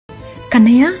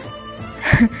కన్నయ్య.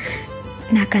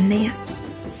 నా కన్నయ్య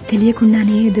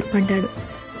తెలియకుండానే ఎదురుపడ్డాడు.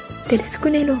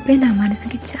 తెలుసుకునే లోపే నా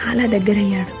మనసుకి చాలా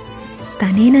దగ్గరయ్యాడు.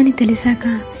 తనేనని తెలిసాక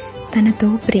తనతో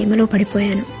ప్రేమలో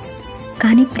పడిపోయాను.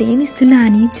 కానీ ప్రేమిస్తున్నా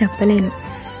అని చెప్పలేను.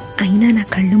 అయినా నా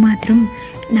కళ్ళు మాత్రం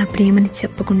నా ప్రేమని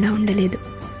చెప్పకుండా ఉండలేదు.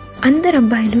 అందరు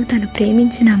అబ్బాయిలు తను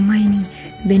ప్రేమించిన అమ్మాయిని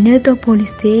వెన్నెలతో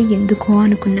పోలిస్తే ఎందుకో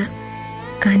అనుకున్నా.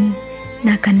 కానీ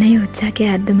నా కన్నయ్య వచ్చాకే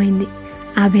అర్థమైంది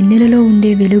ఆ వెన్నెలలో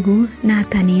ఉండే వెలుగు నా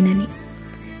తనేనని.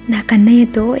 నా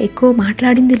కన్నయ్యతో ఎక్కువ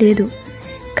మాట్లాడింది లేదు,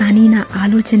 కానీ నా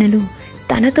ఆలోచనలు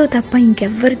తనతో తప్ప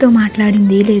ఇంకెవ్వరితో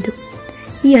మాట్లాడింది లేదు.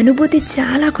 ఈ అనుభూతి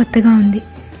చాలా కొత్తగా ఉంది.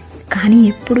 కానీ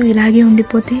ఎప్పుడు ఇలాగే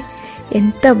ఉండిపోతే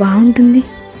ఎంత బాగుంటుంది.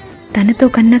 తనతో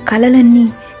కన్న కలలన్నీ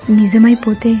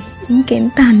నిజమైపోతే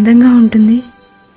ఇంకెంత అందంగా ఉంటుంది.